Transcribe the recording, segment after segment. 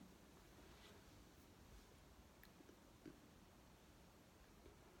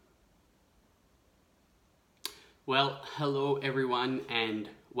Well, hello everyone, and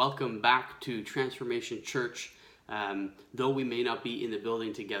welcome back to Transformation Church. Though we may not be in the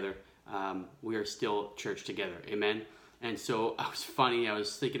building together, we are still church together. Amen. And so I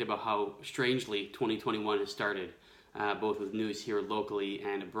was thinking about how strangely 2021 has started, both with news here locally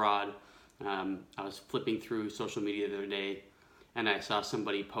and abroad. I was flipping through social media the other day, and I saw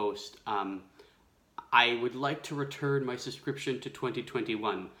somebody post, I would like to return my subscription to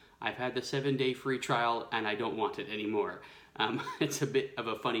 2021. I've had the 7-day free trial and I don't want it anymore. It's a bit of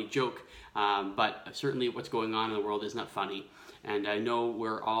a funny joke, but certainly what's going on in the world is not funny. And I know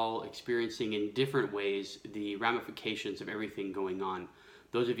we're all experiencing in different ways the ramifications of everything going on.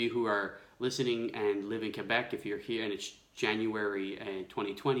 Those of you who are listening and live in Quebec, if you're here and it's January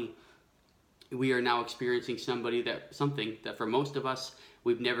 2020, we are now experiencing something that for most of us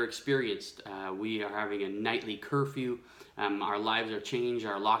we've never experienced. We are having a nightly curfew. Our lives are changed.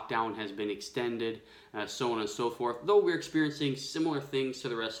 Our lockdown has been extended, so on and so forth. Though we're experiencing similar things to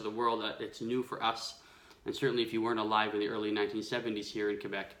the rest of the world, it's new for us. And certainly if you weren't alive in the early 1970s here in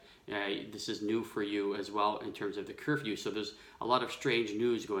Quebec, this is new for you as well in terms of the curfew. So there's a lot of strange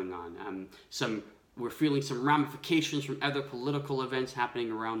news going on. We're feeling some ramifications from other political events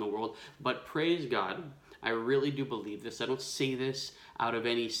happening around the world. But praise God, I really do believe this. I don't say this out of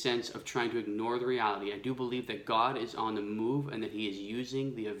any sense of trying to ignore the reality. I do believe that God is on the move and that He is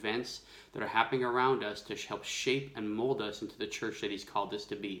using the events that are happening around us to help shape and mold us into the church that He's called us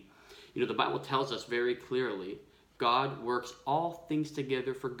to be. You know, the Bible tells us very clearly, God works all things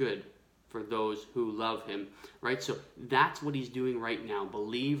together for good for those who love Him, right? So that's what He's doing right now.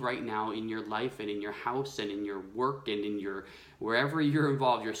 Believe right now in your life and in your house and in your work and in your wherever you're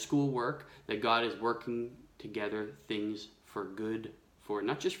involved, your schoolwork, that God is working together things for good, for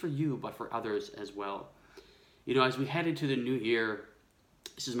not just for you, but for others as well. You know, as we head into the new year,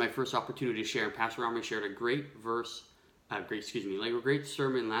 this is my first opportunity to share. Pastor Armin shared a great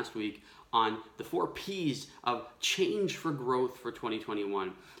sermon last week on the 4 P's of change for growth for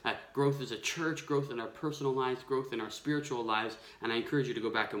 2021. Growth as a church, growth in our personal lives, growth in our spiritual lives. And I encourage you to go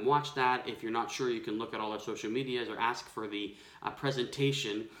back and watch that. If you're not sure, you can look at all our social medias or ask for the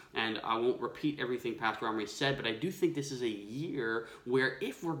presentation. And I won't repeat everything Pastor Armory said, but I do think this is a year where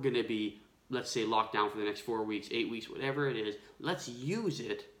if we're going to be, let's say, locked down for the next 4 weeks, 8 weeks, whatever it is, let's use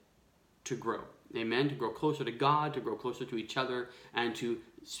it to grow. Amen? To grow closer to God, to grow closer to each other, and to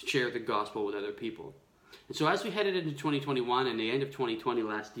share the gospel with other people. And so as we headed into 2021 and the end of 2020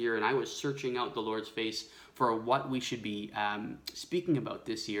 last year, and I was searching out the Lord's face for what we should be speaking about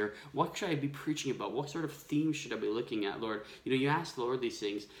this year, what should I be preaching about? What sort of themes should I be looking at, Lord? You know, you asked the Lord these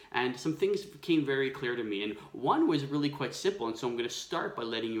things, and some things became very clear to me. And one was really quite simple, and so I'm going to start by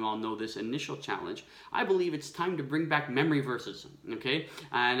letting you all know this initial challenge. I believe it's time to bring back memory verses, okay?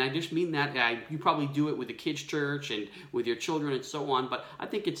 And I just mean that you probably do it with the kids' church and with your children and so on, but I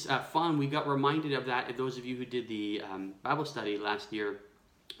think it's fun. We got reminded of that, those of you who did the Bible study last year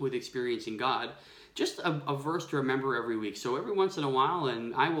with Experiencing God. Just a verse to remember every week. So every once in a while,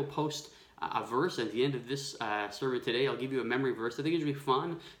 and I will post a verse at the end of this sermon today. I'll give you a memory verse. I think it would be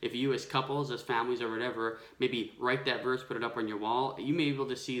fun if you as couples, as families or whatever, maybe write that verse, put it up on your wall. You may be able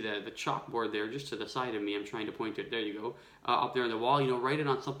to see the chalkboard there just to the side of me. I'm trying to point it. There you go. Up there on the wall. You know, write it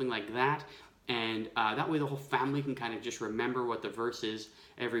on something like that. And that way the whole family can kind of just remember what the verse is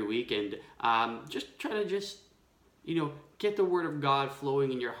every week. And just try to get the Word of God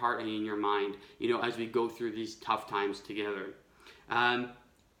flowing in your heart and in your mind, as we go through these tough times together.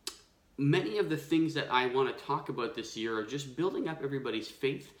 Many of the things that I want to talk about this year are just building up everybody's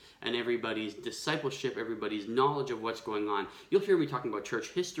faith and everybody's discipleship, everybody's knowledge of what's going on. You'll hear me talking about church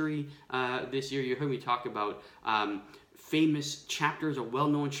history this year. You'll hear me talk about famous chapters or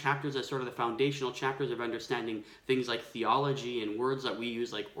well-known chapters as sort of the foundational chapters of understanding things like theology and words that we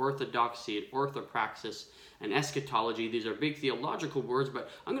use like orthodoxy and orthopraxis and eschatology. These are big theological words, but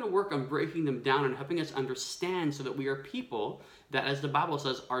I'm going to work on breaking them down and helping us understand so that we are people that, as the Bible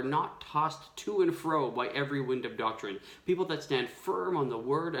says, are not tossed to and fro by every wind of doctrine. People that stand firm on the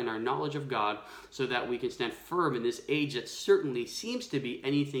Word and our knowledge of God so that we can stand firm in this age that certainly seems to be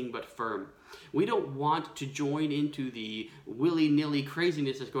anything but firm. We don't want to join into the willy-nilly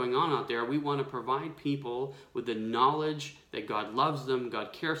craziness that's going on out there. We want to provide people with the knowledge that God loves them,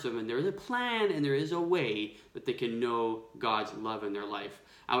 God cares for them, and there is a plan and there is a way that they can know God's love in their life.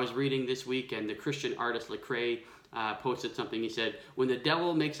 I was reading this week, and the Christian artist Lecrae posted something. He said, when the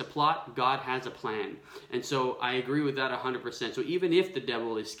devil makes a plot, God has a plan. And so I agree with that 100%. So even if the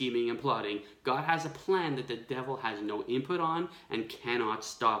devil is scheming and plotting, God has a plan that the devil has no input on and cannot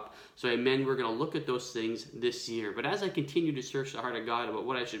stop. So amen, we're going to look at those things this year. But as I continue to search the heart of God about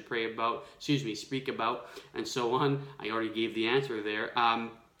what I should pray about, speak about, and so on, I already gave the answer there.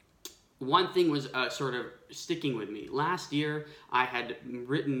 One thing was sort of sticking with me. Last year, I had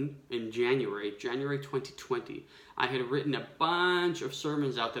written in January 2020, I had written a bunch of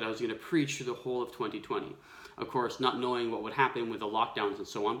sermons out that I was going to preach through the whole of 2020. Of course, not knowing what would happen with the lockdowns and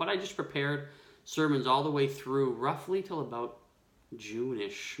so on, but I just prepared sermons all the way through roughly till about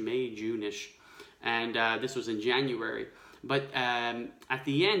June-ish, May, June-ish, and this was in January. But at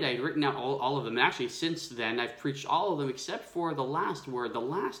the end, I had written out all of them. And actually, since then, I've preached all of them except for the last word. The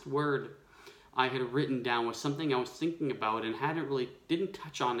last word I had written down was something I was thinking about and didn't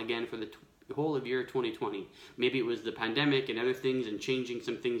touch on again for the whole of year 2020. Maybe it was the pandemic and other things and changing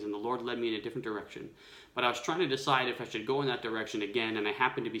some things, and the Lord led me in a different direction. But I was trying to decide if I should go in that direction again, and I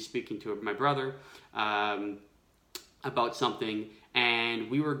happened to be speaking to my brother about something, and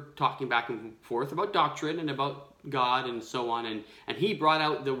we were talking back and forth about doctrine and about God and so on, and he brought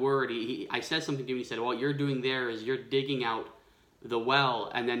out the word. I said something to him. He said, what you're doing there is you're digging out the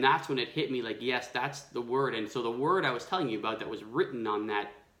well. And then that's when it hit me, like, yes, that's the word. And so the word I was telling you about that was written on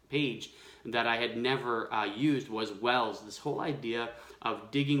that page that I had never used was wells. This whole idea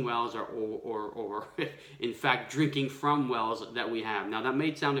of digging wells or in fact drinking from wells that we have. Now that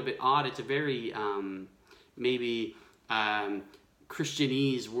may sound a bit odd. It's a very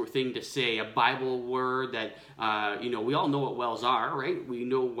Christianese thing to say, a Bible word that, we all know what wells are, right? We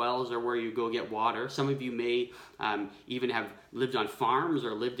know wells are where you go get water. Some of you may even have lived on farms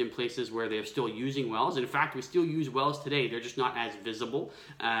or lived in places where they're still using wells. And in fact, we still use wells today. They're just not as visible.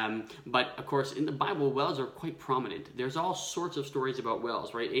 But of course, in the Bible, wells are quite prominent. There's all sorts of stories about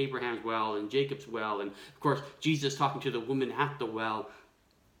wells, right? Abraham's well and Jacob's well. And of course, Jesus talking to the woman at the well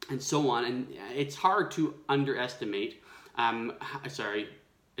and so on. And it's hard to underestimate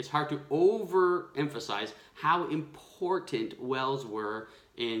it's hard to overemphasize how important wells were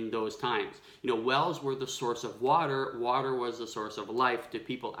in those times. Wells were the source of water. Water was the source of life to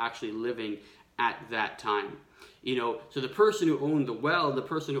people actually living at that time. So the person who owned the well, the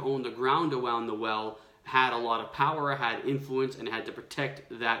person who owned the ground around the well, had a lot of power, had influence, and had to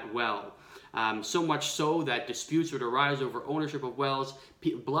protect that well. So much so that disputes would arise over ownership of wells.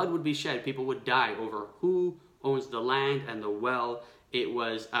 Blood would be shed. People would die over who owns the land and the well. It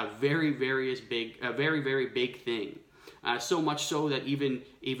was a very, very big thing. So much so that even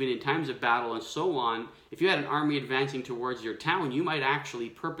in times of battle and so on, if you had an army advancing towards your town, you might actually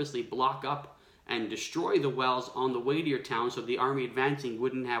purposely block up and destroy the wells on the way to your town so the army advancing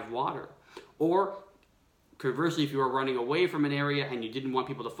wouldn't have water. Or conversely, if you were running away from an area and you didn't want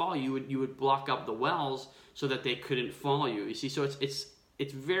people to follow you, you would block up the wells so that they couldn't follow you. You see, so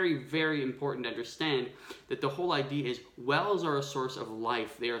it's very, very important to understand that the whole idea is wells are a source of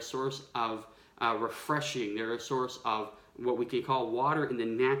life. They are a source of refreshing. They're a source of what we can call water in the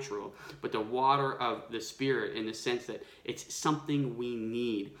natural, but the water of the Spirit in the sense that it's something we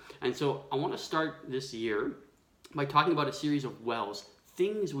need. And so I want to start this year by talking about a series of wells,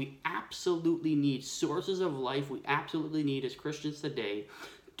 things we absolutely need, sources of life we absolutely need as Christians today,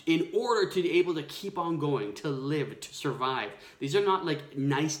 in order to be able to keep on going, to live, to survive. These are not like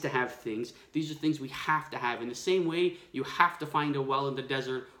nice to have things. These are things we have to have. In the same way, you have to find a well in the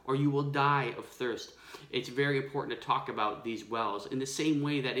desert or you will die of thirst. It's very important to talk about these wells. In the same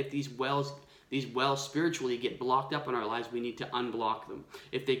way that if these wells spiritually get blocked up in our lives, we need to unblock them.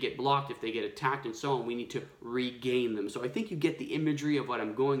 If they get blocked, if they get attacked and so on, we need to regain them. So I think you get the imagery of what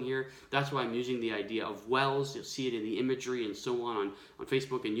I'm going here. That's why I'm using the idea of wells. You'll see it in the imagery and so on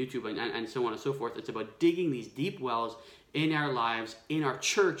Facebook and YouTube and so on and so forth. It's about digging these deep wells in our lives, in our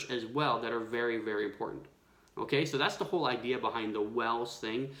church as well, that are very, very important. Okay, so that's the whole idea behind the wells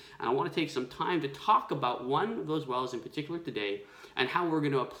thing. And I want to take some time to talk about one of those wells in particular today and how we're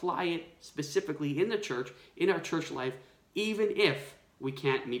going to apply it specifically in the church, in our church life, even if we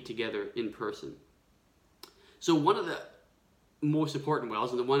can't meet together in person. So one of the most important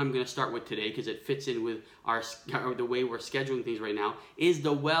wells, and the one I'm going to start with today because it fits in with the way we're scheduling things right now, is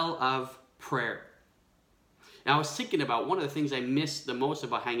the well of prayer. Now, I was thinking about one of the things I miss the most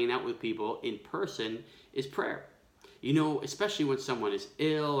about hanging out with people in person is prayer. Especially when someone is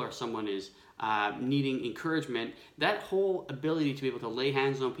ill or someone is needing encouragement, that whole ability to be able to lay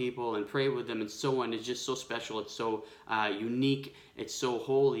hands on people and pray with them and so on is just so special. It's so unique. It's so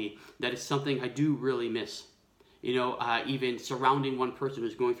holy that it's something I do really miss. Even surrounding one person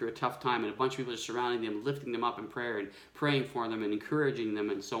who's going through a tough time, and a bunch of people are surrounding them, lifting them up in prayer and praying for them and encouraging them,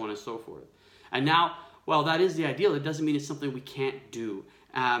 and so on and so forth. And now, well, that is the ideal. It doesn't mean it's something we can't do.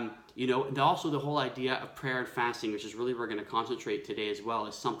 Also the whole idea of prayer and fasting, which is really we're going to concentrate today as well,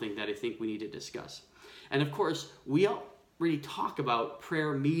 is something that I think we need to discuss. And of course, we already talk about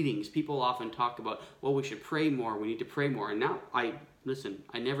prayer meetings. People often talk about, well, we should pray more. We need to pray more. And now, I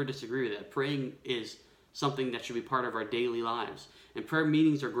never disagree with that. Praying is something that should be part of our daily lives. And prayer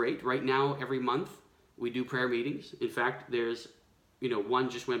meetings are great. Right now, every month, we do prayer meetings. In fact, there's, one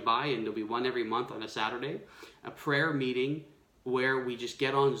just went by, and there'll be one every month on a Saturday. A prayer meeting where we just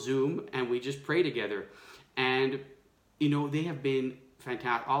get on Zoom and we just pray together. And, they have been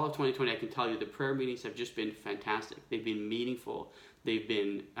fantastic. All of 2020, I can tell you, the prayer meetings have just been fantastic. They've been meaningful. They've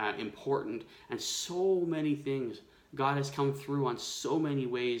been important. And so many things. God has come through on so many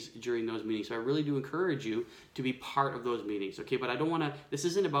ways during those meetings. So I really do encourage you to be part of those meetings. Okay, but I don't want to, this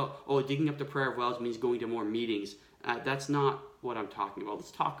isn't about, digging up the prayer of wells means going to more meetings. That's not what I'm talking about.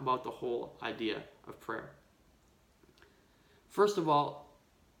 Let's talk about the whole idea of prayer. First of all,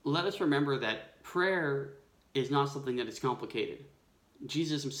 let us remember that prayer is not something that is complicated.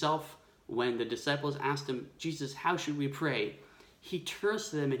 Jesus himself, when the disciples asked him, Jesus, how should we pray? He turns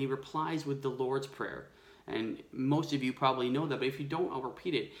to them and he replies with the Lord's Prayer. And most of you probably know that, but if you don't, I'll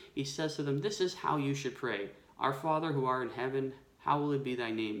repeat it. He says to them, this is how you should pray. Our Father who art in heaven, hallowed be thy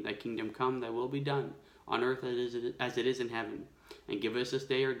name. Thy kingdom come, thy will be done, on earth as it is in heaven. And give us this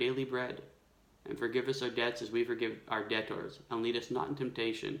day our daily bread. And forgive us our debts as we forgive our debtors. And lead us not in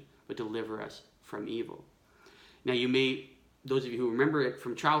temptation, but deliver us from evil. Now those of you who remember it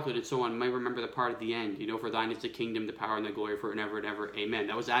from childhood and so on, might remember the part at the end. For thine is the kingdom, the power, and the glory forever and ever and ever. Amen.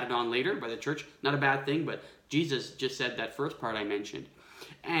 That was added on later by the church. Not a bad thing, but Jesus just said that first part I mentioned.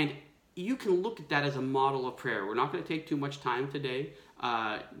 And you can look at that as a model of prayer. We're not going to take too much time today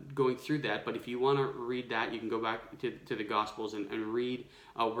going through that, but if you want to read that, you can go back to the Gospels and read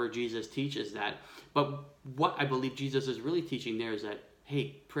where Jesus teaches that. But what I believe Jesus is really teaching there is that,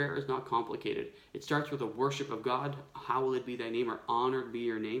 hey, prayer is not complicated. It starts with a worship of God. Hallowed be thy name, or honored be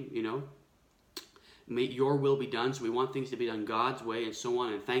your name, May your will be done. So we want things to be done God's way and so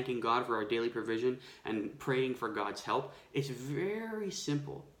on, and thanking God for our daily provision and praying for God's help. It's very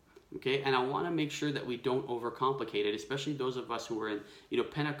simple, okay? And I want to make sure that we don't overcomplicate it, especially those of us who are in,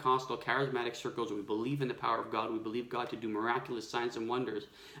 Pentecostal, charismatic circles. We believe in the power of God. We believe God to do miraculous signs and wonders.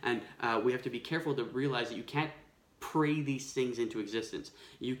 And we have to be careful to realize that you can't pray these things into existence.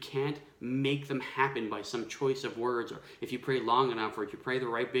 You can't make them happen by some choice of words, or if you pray long enough, or if you pray the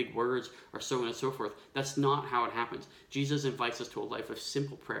right big words, or so on and so forth. That's not how it happens. Jesus invites us to a life of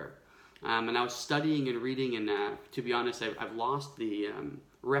simple prayer. And I was studying and reading, and to be honest, I've lost the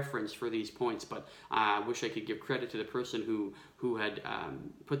reference for these points, but I wish I could give credit to the person who had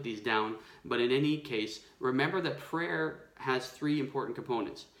put these down. But in any case, remember that prayer has three important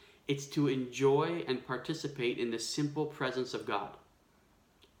components. It's to enjoy and participate in the simple presence of God.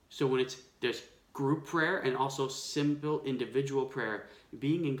 So when there's group prayer and also simple individual prayer,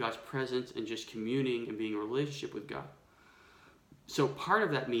 being in God's presence and just communing and being in a relationship with God. So part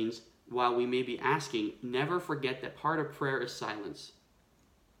of that means, while we may be asking, never forget that part of prayer is silence.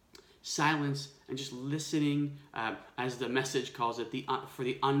 Silence and just listening, as the Message calls it, for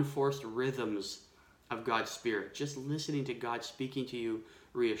the unforced rhythms of God's Spirit. Just listening to God speaking to you,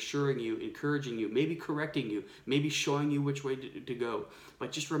 reassuring you, encouraging you, maybe correcting you, maybe showing you which way to go.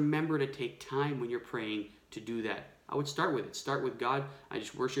 But just remember to take time when you're praying to do that. I would start with it. Start with God. I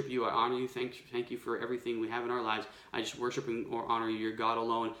just worship you. I honor you. Thank you for everything we have in our lives. I just worship or honor you. You're God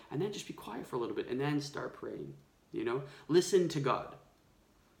alone. And then just be quiet for a little bit and then start praying. Listen to God.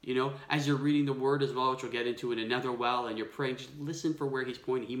 As you're reading the Word as well, which we'll get into in another well, and you're praying, just listen for where He's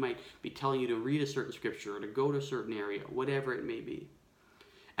pointing. He might be telling you to read a certain scripture or to go to a certain area, whatever it may be.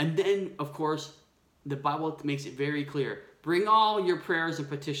 And then, of course, the Bible makes it very clear. Bring all your prayers and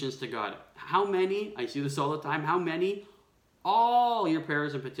petitions to God. How many? I see this all the time. How many? All your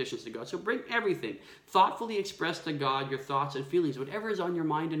prayers and petitions to God. So bring everything. Thoughtfully express to God your thoughts and feelings, whatever is on your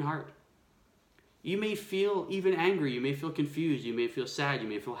mind and heart. You may feel even angry. You may feel confused. You may feel sad. You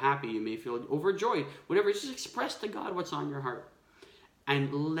may feel happy. You may feel overjoyed. Whatever. Just express to God what's on your heart.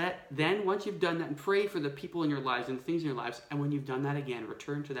 And then once you've done that, and pray for the people in your lives and the things in your lives, and when you've done that again,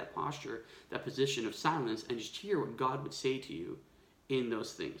 return to that posture, that position of silence, and just hear what God would say to you in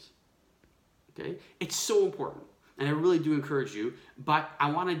those things. Okay? It's so important. And I really do encourage you. But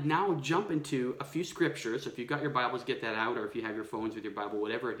I want to now jump into a few scriptures. So if you've got your Bibles, get that out. Or if you have your phones with your Bible,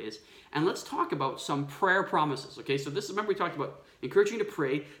 whatever it is. And let's talk about some prayer promises. Okay, so this is, remember we talked about encouraging you to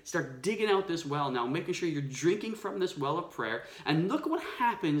pray. Start digging out this well now. Making sure you're drinking from this well of prayer. And look what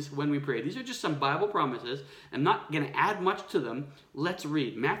happens when we pray. These are just some Bible promises. I'm not going to add much to them. Let's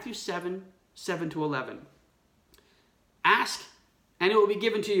read. Matthew 7:7-11. Ask, and it will be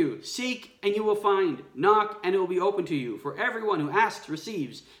given to you. Seek, and you will find. Knock, and it will be opened to you. For everyone who asks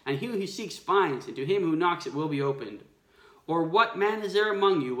receives, and he who seeks finds, and to him who knocks it will be opened. Or what man is there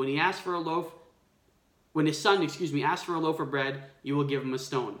among you when he asks for a loaf, when his son, asks for a loaf of bread, you will give him a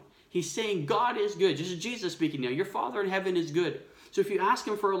stone? He's saying God is good. This is Jesus speaking now. Your Father in heaven is good. So if you ask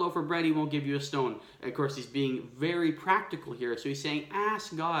him for a loaf of bread, he won't give you a stone. Of course, he's being very practical here. So he's saying,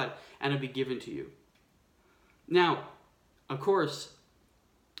 ask God, and it'll be given to you. Now, of course,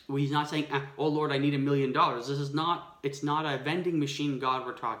 he's not saying, oh Lord, I need $1 million. It's not a vending machine God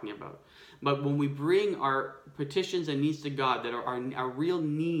we're talking about. But when we bring our petitions and needs to God that are our real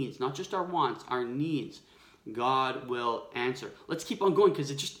needs, not just our wants, our needs, God will answer. Let's keep on going because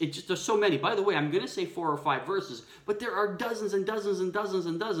it just there's so many. By the way, I'm going to say 4 or 5 verses, but there are dozens and dozens and dozens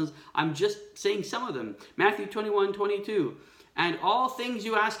and dozens. I'm just saying some of them. Matthew 21:22. And all things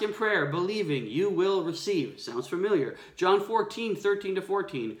you ask in prayer, believing, you will receive. Sounds familiar. John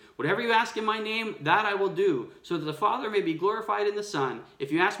 14:13-14. Whatever you ask in my name, that I will do, so that the Father may be glorified in the Son.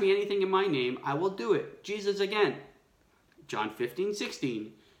 If you ask me anything in my name, I will do it. Jesus again. John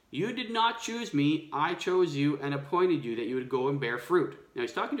 15:16. You did not choose me, I chose you and appointed you that you would go and bear fruit. Now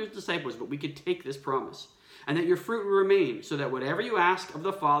he's talking to his disciples, but we could take this promise. And that your fruit will remain, so that whatever you ask of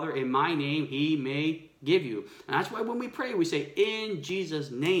the Father in my name, he may give you. And that's why when we pray, we say, in Jesus'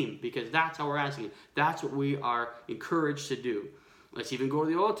 name, because that's how we're asking. That's what we are encouraged to do. Let's even go to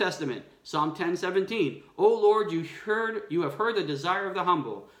the Old Testament. Psalm 10:17. O Lord, you have heard the desire of the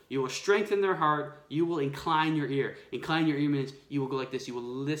humble. You will strengthen their heart. You will incline your ear. Incline your ear means you will go like this. You will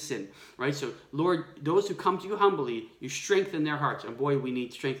listen. Right? So, Lord, those who come to you humbly, you strengthen their hearts. And boy, we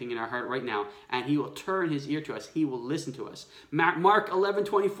need strengthening in our heart right now. And he will turn his ear to us. He will listen to us. Mark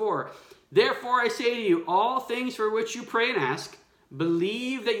 11:24. Therefore I say to you, all things for which you pray and ask,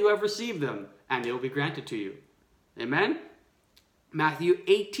 believe that you have received them, and they will be granted to you. Amen? Matthew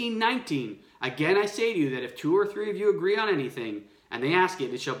 18:19. Again I say to you that if 2 or 3 of you agree on anything, and they ask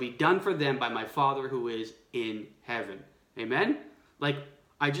it, it shall be done for them by my Father who is in heaven. Amen? I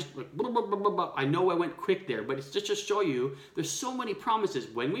know I went quick there, but it's just to show you there's so many promises.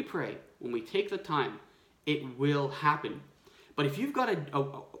 When we pray, when we take the time, it will happen. But if you've got a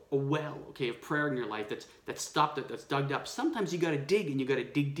well, of prayer in your life that's stopped, that's dug up, sometimes you got to dig, and you got to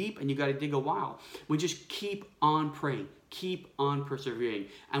dig deep, and you got to dig a while. We just keep on praying. Keep on persevering.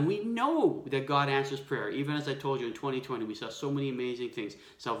 And we know that God answers prayer. Even as I told you, in 2020, we saw so many amazing things.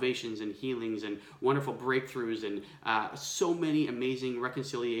 Salvations and healings and wonderful breakthroughs and so many amazing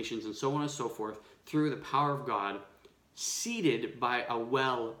reconciliations and so on and so forth through the power of God, seated by a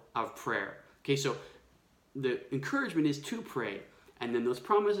well of prayer. Okay, so the encouragement is to pray. And then those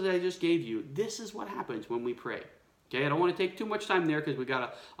promises I just gave you, this is what happens when we pray. Okay, I don't want to take too much time there because we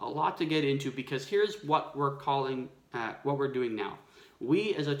got a lot to get into, because here's what we're calling, what we're doing now.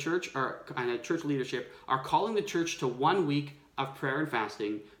 We as a church, and a church leadership, are calling the church to 1 week of prayer and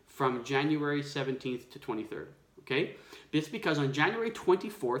fasting from January 17th to 23rd. Okay? This because on January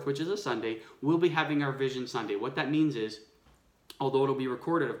 24th, which is a Sunday, we'll be having our Vision Sunday. What that means is, although it'll be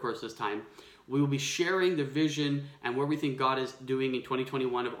recorded, of course, this time, we will be sharing the vision and what we think God is doing in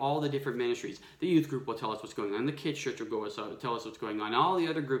 2021 of all the different ministries. The youth group will tell us what's going on. The kids church will tell us what's going on. All the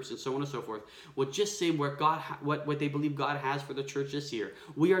other groups and so on and so forth will just say what they believe God has for the church this year.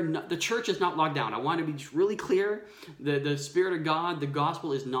 The church is not locked down. I want to be really clear. The Spirit of God, the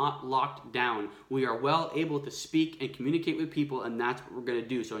gospel is not locked down. We are well able to speak and communicate with people, and that's what we're going to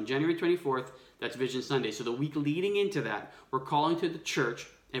do. So on January 24th, that's Vision Sunday. So the week leading into that, we're calling to the church,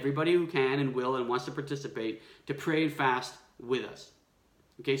 everybody who can and will and wants to participate, to pray and fast with us.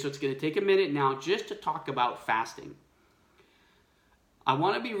 Okay, so it's going to take a minute now just to talk about fasting. I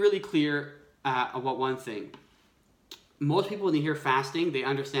want to be really clear about one thing. Most people, when they hear fasting, they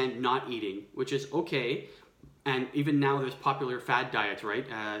understand not eating, which is okay. And even now there's popular fad diets, right?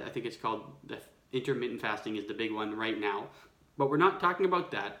 I think it's called the intermittent fasting is the big one right now. But we're not talking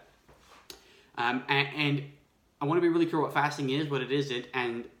about that. And I want to be really clear what fasting is, what it isn't,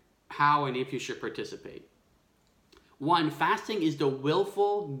 and how and if you should participate. 1, fasting is the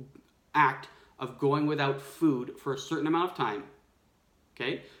willful act of going without food for a certain amount of time.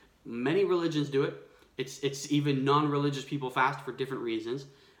 Okay? Many religions do it. It's even non-religious people fast for different reasons.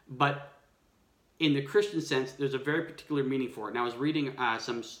 But in the Christian sense, there's a very particular meaning for it. And I was reading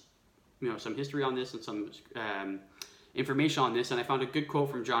some history on this and some information on this, and I found a good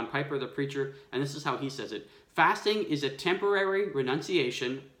quote from John Piper, the preacher, and this is how he says it. Fasting is a temporary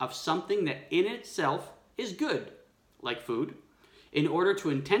renunciation of something that in itself is good, like food, in order to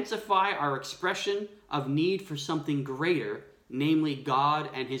intensify our expression of need for something greater, namely God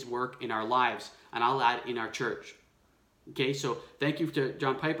and his work in our lives, and I'll add in our church. Okay, so thank you to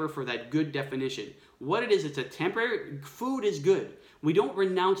John Piper for that good definition. What it is, it's a temporary, food is good. We don't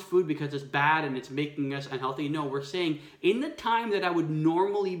renounce food because it's bad and it's making us unhealthy. No, we're saying in the time that I would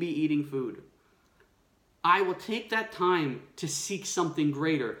normally be eating food, I will take that time to seek something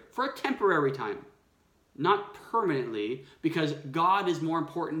greater for a temporary time, not permanently, because God is more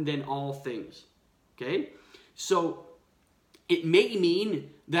important than all things. Okay? So it may mean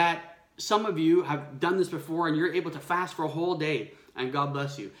that some of you have done this before and you're able to fast for a whole day, and God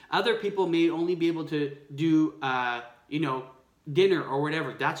bless you. Other people may only be able to do, dinner or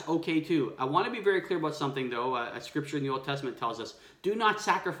whatever. That's okay too. I want to be very clear about something though. A scripture in the Old Testament tells us, do not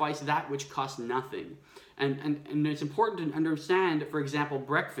sacrifice that which costs nothing. And it's important to understand, for example,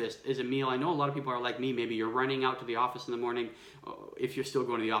 breakfast is a meal. I know a lot of people are like me. Maybe you're running out to the office in the morning. If you're still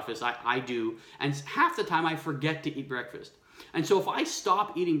going to the office, I do. And half the time I forget to eat breakfast. And so if I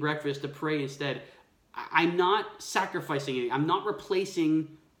stop eating breakfast to pray instead, I'm not sacrificing anything. I'm not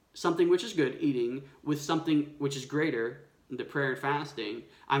replacing something which is good, eating, with something which is greater, the prayer and fasting.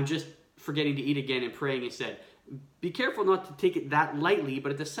 I'm just forgetting to eat again and praying instead. Be careful not to take it that lightly,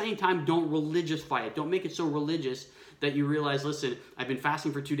 but at the same time, don't religiously it. Don't make it so religious that you realize, listen, I've been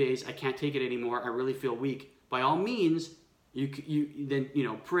fasting for 2 days. I can't take it anymore. I really feel weak. By all means, you then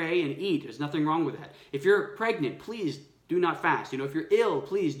pray and eat. There's nothing wrong with that. If you're pregnant, please do not fast. If you're ill,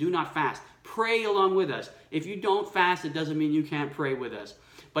 please do not fast. Pray along with us. If you don't fast, it doesn't mean you can't pray with us.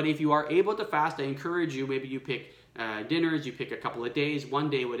 But if you are able to fast, I encourage you, maybe you pick dinners, you pick a couple of days, 1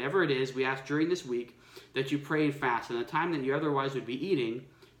 day, whatever it is, we ask during this week that you pray and fast. And the time that you otherwise would be eating,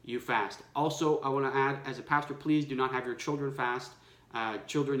 you fast. Also, I want to add, as a pastor, please do not have your children fast.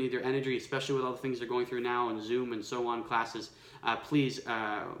 Children need their energy, especially with all the things they're going through now and Zoom and so on classes. Please,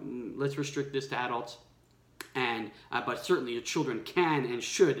 let's restrict this to adults. But certainly your children can and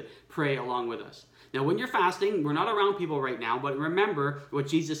should pray along with us. Now, when you're fasting, we're not around people right now, but remember what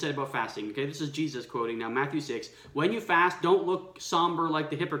Jesus said about fasting. Okay, this is Jesus quoting now, Matthew 6. When you fast, don't look somber like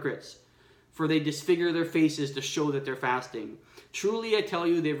the hypocrites, for they disfigure their faces to show that they're fasting. Truly, I tell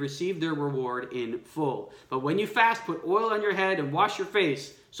you, they've received their reward in full. But when you fast, put oil on your head and wash your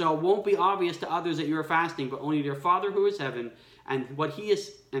face, so it won't be obvious to others that you are fasting, but only to your Father who is heaven, and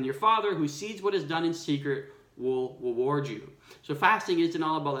your Father who sees what is done in secret will reward you. So fasting isn't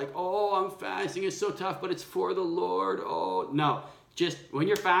all about like, oh, I'm fasting, it's so tough, but it's for the Lord. Oh, no. Just when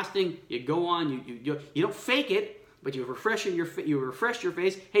you're fasting, you go on, you don't fake it, but you refresh your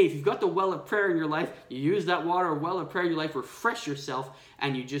face. Hey, if you've got the well of prayer in your life, you use that water or well of prayer in your life, refresh yourself,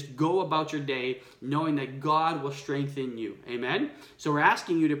 and you just go about your day knowing that God will strengthen you. Amen? So we're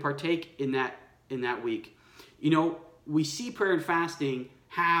asking you to partake in that week. We see prayer and fasting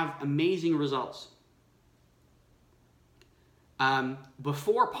have amazing results.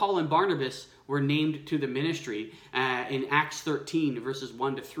 Before Paul and Barnabas were named to the ministry, in Acts 13, verses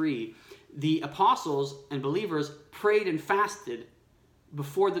 1 to 3, the apostles and believers prayed and fasted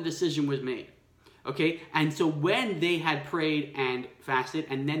before the decision was made. Okay? And so when they had prayed and fasted,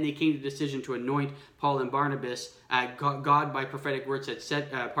 and then they came to the decision to anoint Paul and Barnabas, God by prophetic words had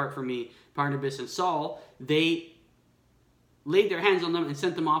set apart for me Barnabas and Saul, they laid their hands on them and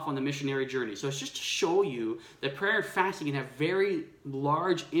sent them off on the missionary journey. So it's just to show you that prayer and fasting can have very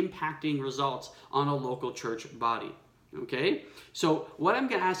large impacting results on a local church body. Okay? So what I'm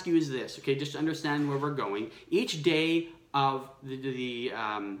going to ask you is this, okay, just to understand where we're going. Each day of the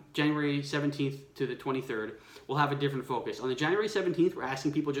January 17th to the 23rd, we'll have a different focus. On the January 17th, we're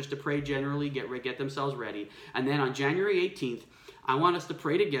asking people just to pray generally, get themselves ready. And then on January 18th, I want us to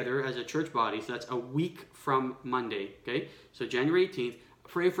pray together as a church body. So that's a week from Monday, okay? So January 18th,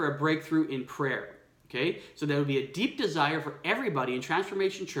 pray for a breakthrough in prayer, okay? So there will be a deep desire for everybody in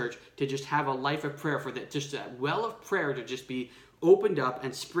Transformation Church to just have a life of prayer, for that, just that well of prayer to just be opened up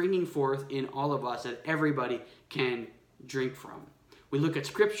and springing forth in all of us that everybody can drink from. We look at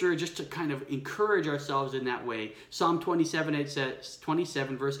Scripture just to kind of encourage ourselves in that way. Psalm 27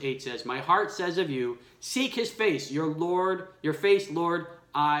 verse 8 says, "My heart says of you, seek his face, your face, Lord,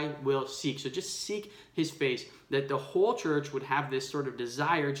 I will seek." So just seek his face, that the whole church would have this sort of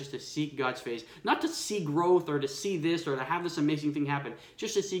desire just to seek God's face. Not to see growth or to see this or to have this amazing thing happen,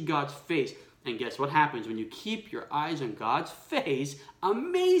 just to see God's face. And guess what happens when you keep your eyes on God's face?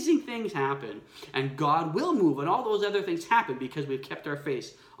 Amazing things happen. And God will move, and all those other things happen because we've kept our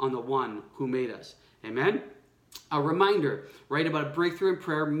face on the one who made us. Amen? A reminder, right, about a breakthrough in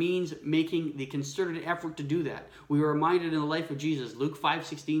prayer means making the concerted effort to do that. We were reminded in the life of Jesus. Luke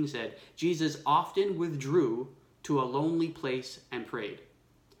 5:16 said, Jesus often withdrew to a lonely place and prayed.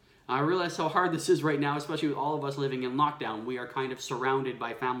 I realize how hard this is right now, especially with all of us living in lockdown. We are kind of surrounded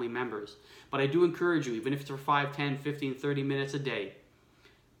by family members. But I do encourage you, even if it's for 5, 10, 15, 30 minutes a day,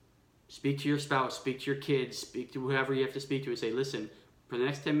 speak to your spouse, speak to your kids, speak to whoever you have to speak to and say, listen, for the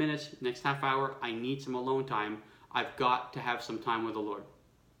next 10 minutes, next half hour, I need some alone time. I've got to have some time with the Lord.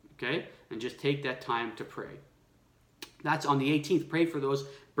 Okay? And just take that time to pray. That's on the 18th. Pray for those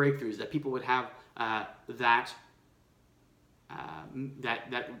breakthroughs, that people would have that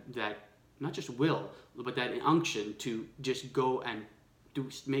not just will, but that unction to just go and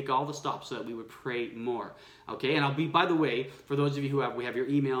make all the stops so that we would pray more. Okay, and I'll be, by the way, for those of you who we have your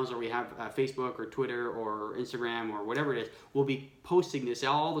emails, or we have Facebook or Twitter or Instagram or whatever it is, we'll be posting this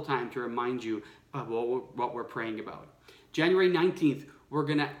all the time to remind you of what we're praying about. January 19th, we're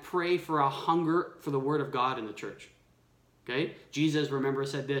going to pray for a hunger for the Word of God in the church. Okay, Jesus, remember,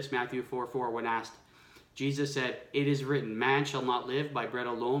 said this, Matthew 4:4, when asked, Jesus said, it is written, man shall not live by bread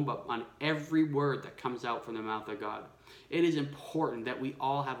alone, but on every word that comes out from the mouth of God. It is important that we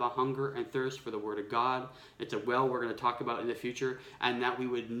all have a hunger and thirst for the Word of God. It's a well we're going to talk about in the future, and that we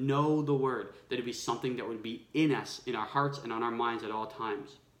would know the Word, that it be something that would be in us, in our hearts and on our minds at all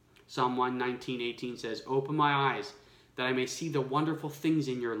times. Psalm 119:18 says, open my eyes that I may see the wonderful things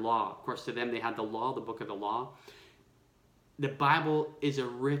in your law. Of course, to them they had the law, the book of the law. The Bible is a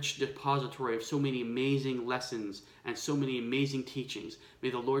rich depository of so many amazing lessons and so many amazing teachings. May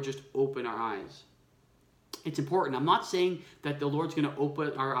the Lord just open our eyes. It's important. I'm not saying that the Lord's going to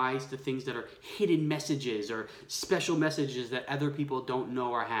open our eyes to things that are hidden messages or special messages that other people don't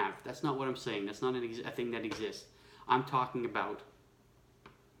know or have. That's not what I'm saying. That's not a thing that exists. I'm talking about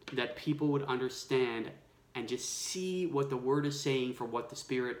that people would understand and just see what the Word is saying for what the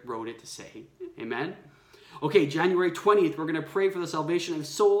Spirit wrote it to say. Amen? Okay, January 20th, we're going to pray for the salvation of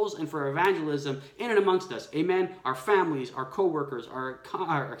souls and for evangelism in and amongst us. Amen? Our families, our co-workers, our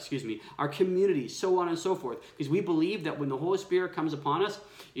community, so on and so forth. Because we believe that when the Holy Spirit comes upon us,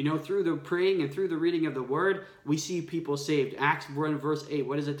 through the praying and through the reading of the Word, we see people saved. Acts 1 verse 8,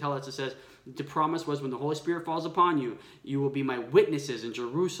 what does it tell us? It says, the promise was when the Holy Spirit falls upon you, you will be my witnesses in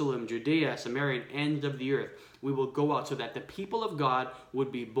Jerusalem, Judea, Samaria, and ends of the earth. We will go out so that the people of God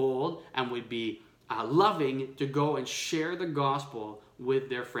would be bold and would be loving to go and share the gospel with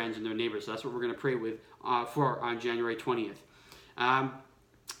their friends and their neighbors. So that's what we're going to pray for on January 20th.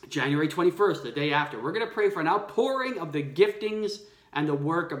 January 21st, the day after, we're going to pray for an outpouring of the giftings and the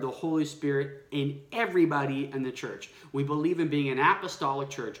work of the Holy Spirit in everybody in the church. We believe in being an apostolic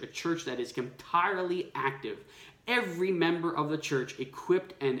church, a church that is entirely active. Every member of the church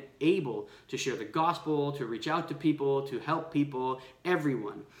equipped and able to share the gospel, to reach out to people, to help people,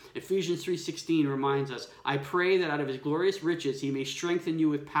 everyone. Ephesians 3:16 reminds us, I pray that out of his glorious riches he may strengthen you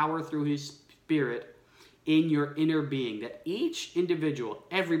with power through his Spirit in your inner being. That each individual,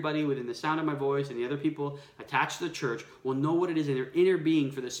 everybody within the sound of my voice and the other people attached to the church will know what it is in their inner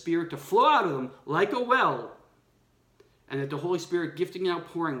being for the Spirit to flow out of them like a well. And that the Holy Spirit gifting and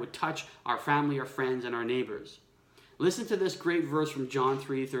outpouring would touch our family, our friends, and our neighbors. Listen to this great verse from John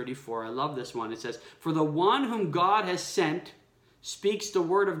 3:34. I love this one. It says, for the one whom God has sent speaks the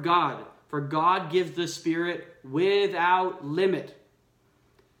word of God, for God gives the Spirit without limit.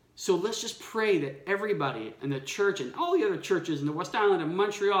 So let's just pray that everybody in the church and all the other churches in the West Island and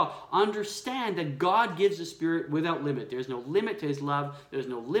Montreal understand that God gives the Spirit without limit. There's no limit to his love. There's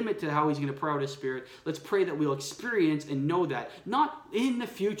no limit to how he's going to pour out his Spirit. Let's pray that we'll experience and know that. Not in the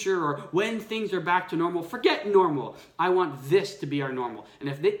future or when things are back to normal. Forget normal. I want this to be our normal. And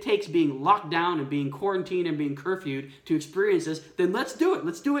if it takes being locked down and being quarantined and being curfewed to experience this, then let's do it.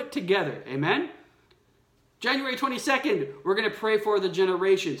 Let's do it together. Amen? January 22nd, we're going to pray for the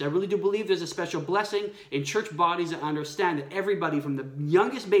generations. I really do believe there's a special blessing in church bodies that understand that everybody from the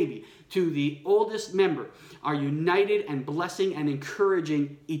youngest baby to the oldest member are united and blessing and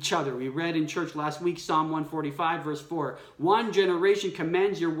encouraging each other. We read in church last week, Psalm 145, verse 4. One generation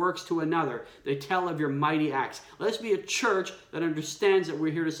commends your works to another. They tell of your mighty acts. Let's be a church that understands that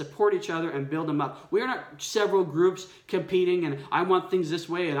we're here to support each other and build them up. We're not several groups competing and I want things this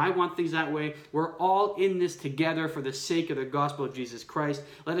way and I want things that way. We're all in this together for the sake of the gospel of Jesus Christ.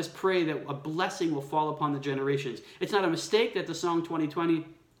 Let us pray that a blessing will fall upon the generations. It's not a mistake that the song 2020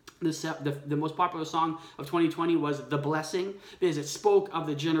 The most popular song of 2020 was The Blessing, because it spoke of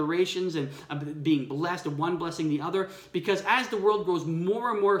the generations and being blessed, and one blessing the other. Because as the world grows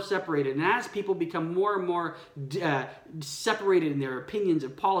more and more separated, and as people become more and more separated in their opinions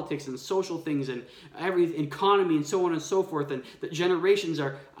of politics and social things and every economy and so on and so forth, and the generations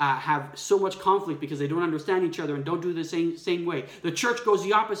have so much conflict because they don't understand each other and don't do the same way. The church goes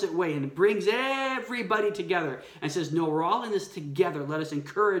the opposite way and brings everybody together and says, no, we're all in this together. Let us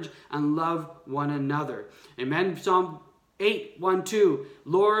encourage and love one another. Amen. Psalm 8, 1, 2.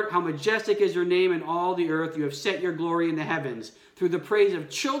 Lord, how majestic is your name in all the earth. You have set your glory in the heavens. Through the praise of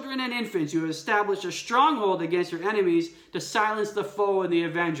children and infants, you have established a stronghold against your enemies to silence the foe and the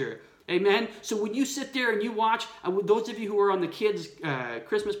avenger. Amen. So when you sit there and you watch, those of you who were on the kids'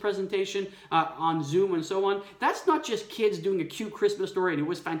 Christmas presentation on Zoom and so on, that's not just kids doing a cute Christmas story, and it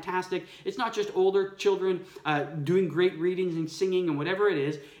was fantastic. It's not just older children doing great readings and singing and whatever it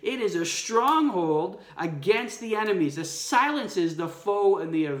is. It is a stronghold against the enemies. It silences the foe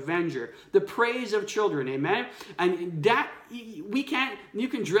and the avenger. The praise of children. Amen. And that you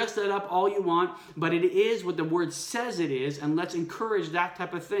can dress that up all you want, but it is what the word says it is, and let's encourage that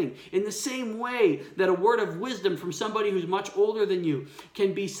type of thing. In the same way that a word of wisdom from somebody who's much older than you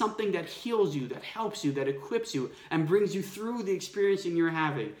can be something that heals you, that helps you, that equips you, and brings you through the experiencing you're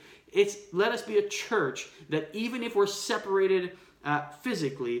having. Let us be a church that even if we're separated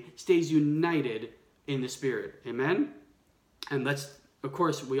physically, stays united in the Spirit. Amen? And of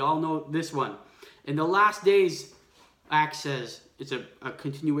course, we all know this one. In the last days, Acts says, it's a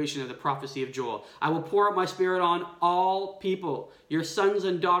continuation of the prophecy of Joel. I will pour out my Spirit on all people. Your sons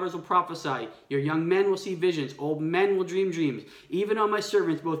and daughters will prophesy. Your young men will see visions. Old men will dream dreams. Even on my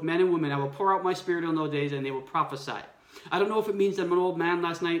servants, both men and women, I will pour out my Spirit on those days, and they will prophesy. I don't know if it means that I'm an old man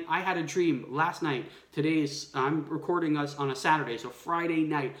last night. I had a dream last night. I'm recording us on a Saturday, so Friday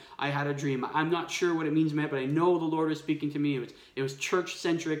night I had a dream. I'm not sure what it means, but I know the Lord was speaking to me. It was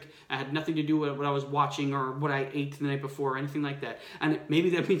church-centric. It had nothing to do with what I was watching or what I ate the night before or anything like that. And maybe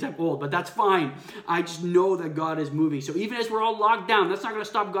that means I'm old, but that's fine. I just know that God is moving. So even as we're all locked down, that's not going to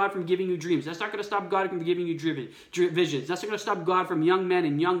stop God from giving you dreams. That's not going to stop God from giving you visions. That's not going to stop God from young men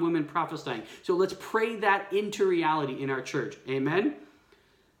and young women prophesying. So let's pray that into reality in our church. Amen?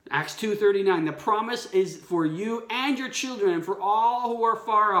 Acts 2:39, the promise is for you and your children and for all who are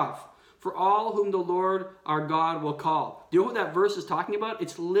far off, for all whom the Lord our God will call. Do you know what that verse is talking about?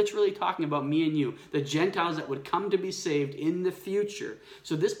 It's literally talking about me and you, the Gentiles that would come to be saved in the future.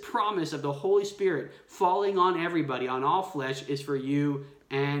 So this promise of the Holy Spirit falling on everybody, on all flesh, is for you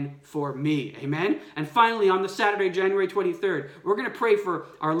and for me. Amen? And finally, on the Saturday, January 23rd, we're going to pray for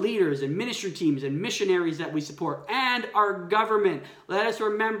our leaders and ministry teams and missionaries that we support and our government. Let us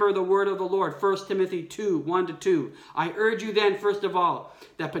remember the word of the Lord, 1 Timothy 2, 1-2. I urge you then, first of all,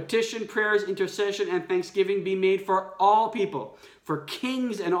 that petition, prayers, intercession, and thanksgiving be made for all people, for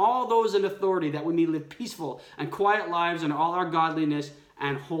kings and all those in authority, that we may live peaceful and quiet lives in all our godliness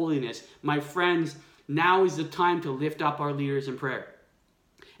and holiness. My friends, now is the time to lift up our leaders in prayer.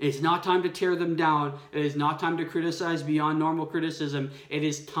 It's not time to tear them down. It is not time to criticize beyond normal criticism. It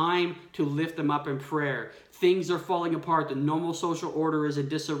is time to lift them up in prayer. Things are falling apart. The normal social order is in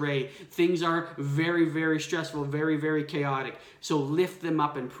disarray. Things are very, very stressful, very, very chaotic. So lift them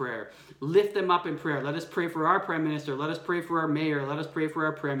up in prayer. Lift them up in prayer. Let us pray for our Prime Minister. Let us pray for our Mayor. Let us pray for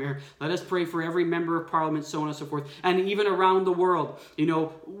our Premier. Let us pray for every member of Parliament, so on and so forth. And even around the world. You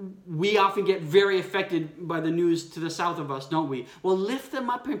know, we often get very affected by the news to the south of us, don't we? Well, lift them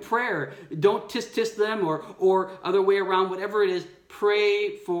up in prayer. Don't tisk them or other way around, whatever it is.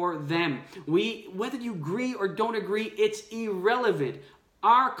 Pray for them. Whether you agree or don't agree, it's irrelevant.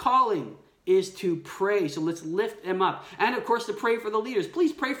 Our calling is to pray. So let's lift them up. And of course, to pray for the leaders.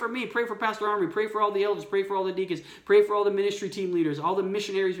 Please pray for me. Pray for Pastor Armory. Pray for all the elders. Pray for all the deacons. Pray for all the ministry team leaders. All the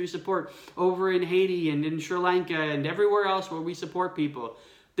missionaries we support over in Haiti and in Sri Lanka and everywhere else where we support people.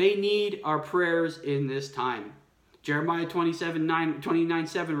 They need our prayers in this time. Jeremiah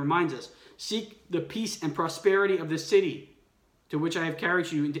 29:7 reminds us, seek the peace and prosperity of the city to which I have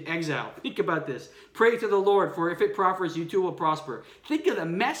carried you into exile. Think about this. Pray to the Lord, for if it prospers, you too will prosper. Think of the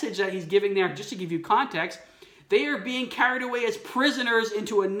message that he's giving there. Just to give you context, they are being carried away as prisoners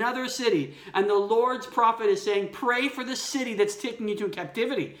into another city. And the Lord's prophet is saying, pray for the city that's taking you to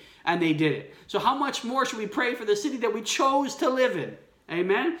captivity. And they did it. So how much more should we pray for the city that we chose to live in?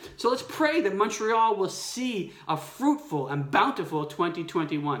 Amen? So let's pray that Montreal will see a fruitful and bountiful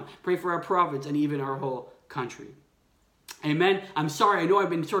 2021. Pray for our province and even our whole country. Amen. I'm sorry. I know I've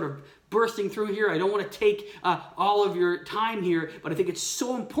been sort of bursting through here. I don't want to take all of your time here, but I think it's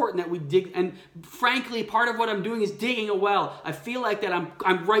so important that we dig. And frankly, part of what I'm doing is digging a well. I feel like that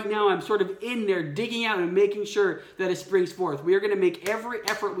I'm right now, I'm sort of in there digging out and making sure that it springs forth. We are going to make every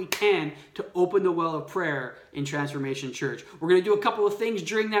effort we can to open the well of prayer in Transformation Church. We're going to do a couple of things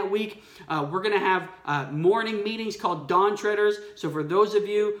during that week. We're going to have morning meetings called Dawn Treaders. So for those of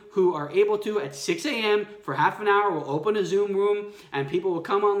you who are able to, at 6 a.m. for half an hour, we'll open a Zoom room and people will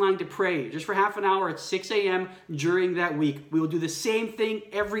come online to pray just for half an hour at 6 a.m. during that week. We will do the same thing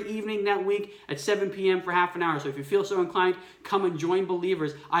every evening that week at 7 p.m. for half an hour. So if you feel so inclined, come and join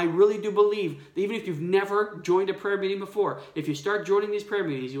believers. I really do believe that even if you've never joined a prayer meeting before, if you start joining these prayer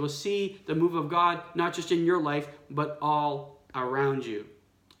meetings, you will see the move of God, not just in your life, but all around you.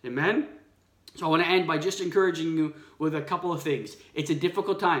 Amen? So I want to end by just encouraging you with a couple of things. It's a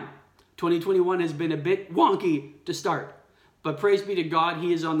difficult time. 2021 has been a bit wonky to start. But praise be to God,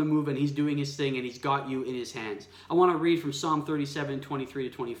 He is on the move and He's doing His thing and He's got you in His hands. I want to read from Psalm 37, 23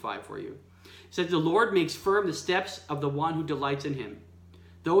 to 25 for you. It says, "The Lord makes firm the steps of the one who delights in Him.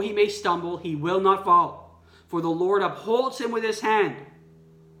 Though he may stumble, he will not fall. For the Lord upholds him with His hand.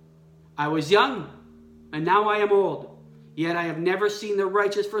 I was young, and now I am old. Yet I have never seen the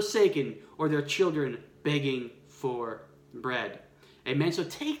righteous forsaken or their children begging for bread." Amen. So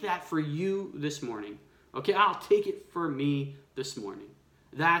take that for you this morning. Okay, I'll take it for me this morning.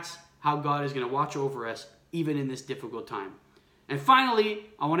 That's how God is going to watch over us even in this difficult time. And finally,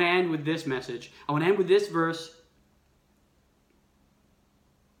 I want to end with this message. I want to end with this verse.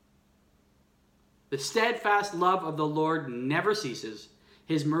 "The steadfast love of the Lord never ceases.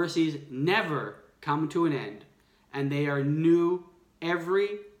 His mercies never come to an end. And they are new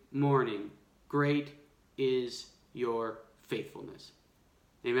every morning. Great is your faithfulness."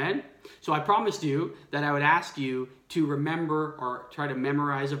 Amen? So I promised you that I would ask you to remember or try to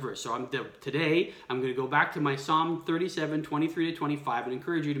memorize a verse. So today, I'm going to go back to my Psalm 37, 23 to 25 and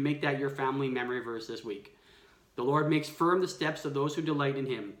encourage you to make that your family memory verse this week. "The Lord makes firm the steps of those who delight in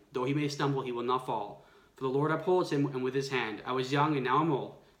Him. Though he may stumble, he will not fall. For the Lord upholds him and with His hand. I was young and now I'm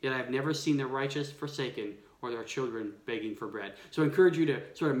old. Yet I have never seen the righteous forsaken or their children begging for bread." So I encourage you to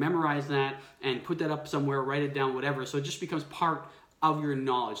sort of memorize that and put that up somewhere, write it down, whatever. So it just becomes part of your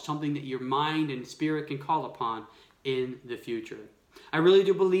knowledge, something that your mind and spirit can call upon in the future. I really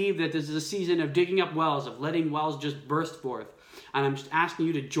do believe that this is a season of digging up wells, of letting wells just burst forth. And I'm just asking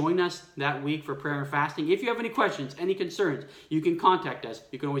you to join us that week for prayer and fasting. If you have any questions, any concerns, you can contact us.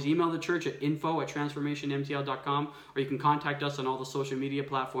 You can always email the church at info@transformationmtl.com, or you can contact us on all the social media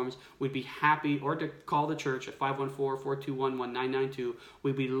platforms. We'd be happy, or to call the church at 514-421-1992.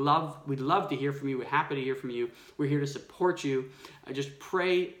 We'd love to hear from you. We're happy to hear from you. We're here to support you. I just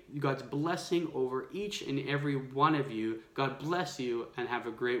pray God's blessing over each and every one of you. God bless you and have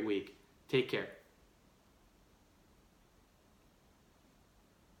a great week. Take care.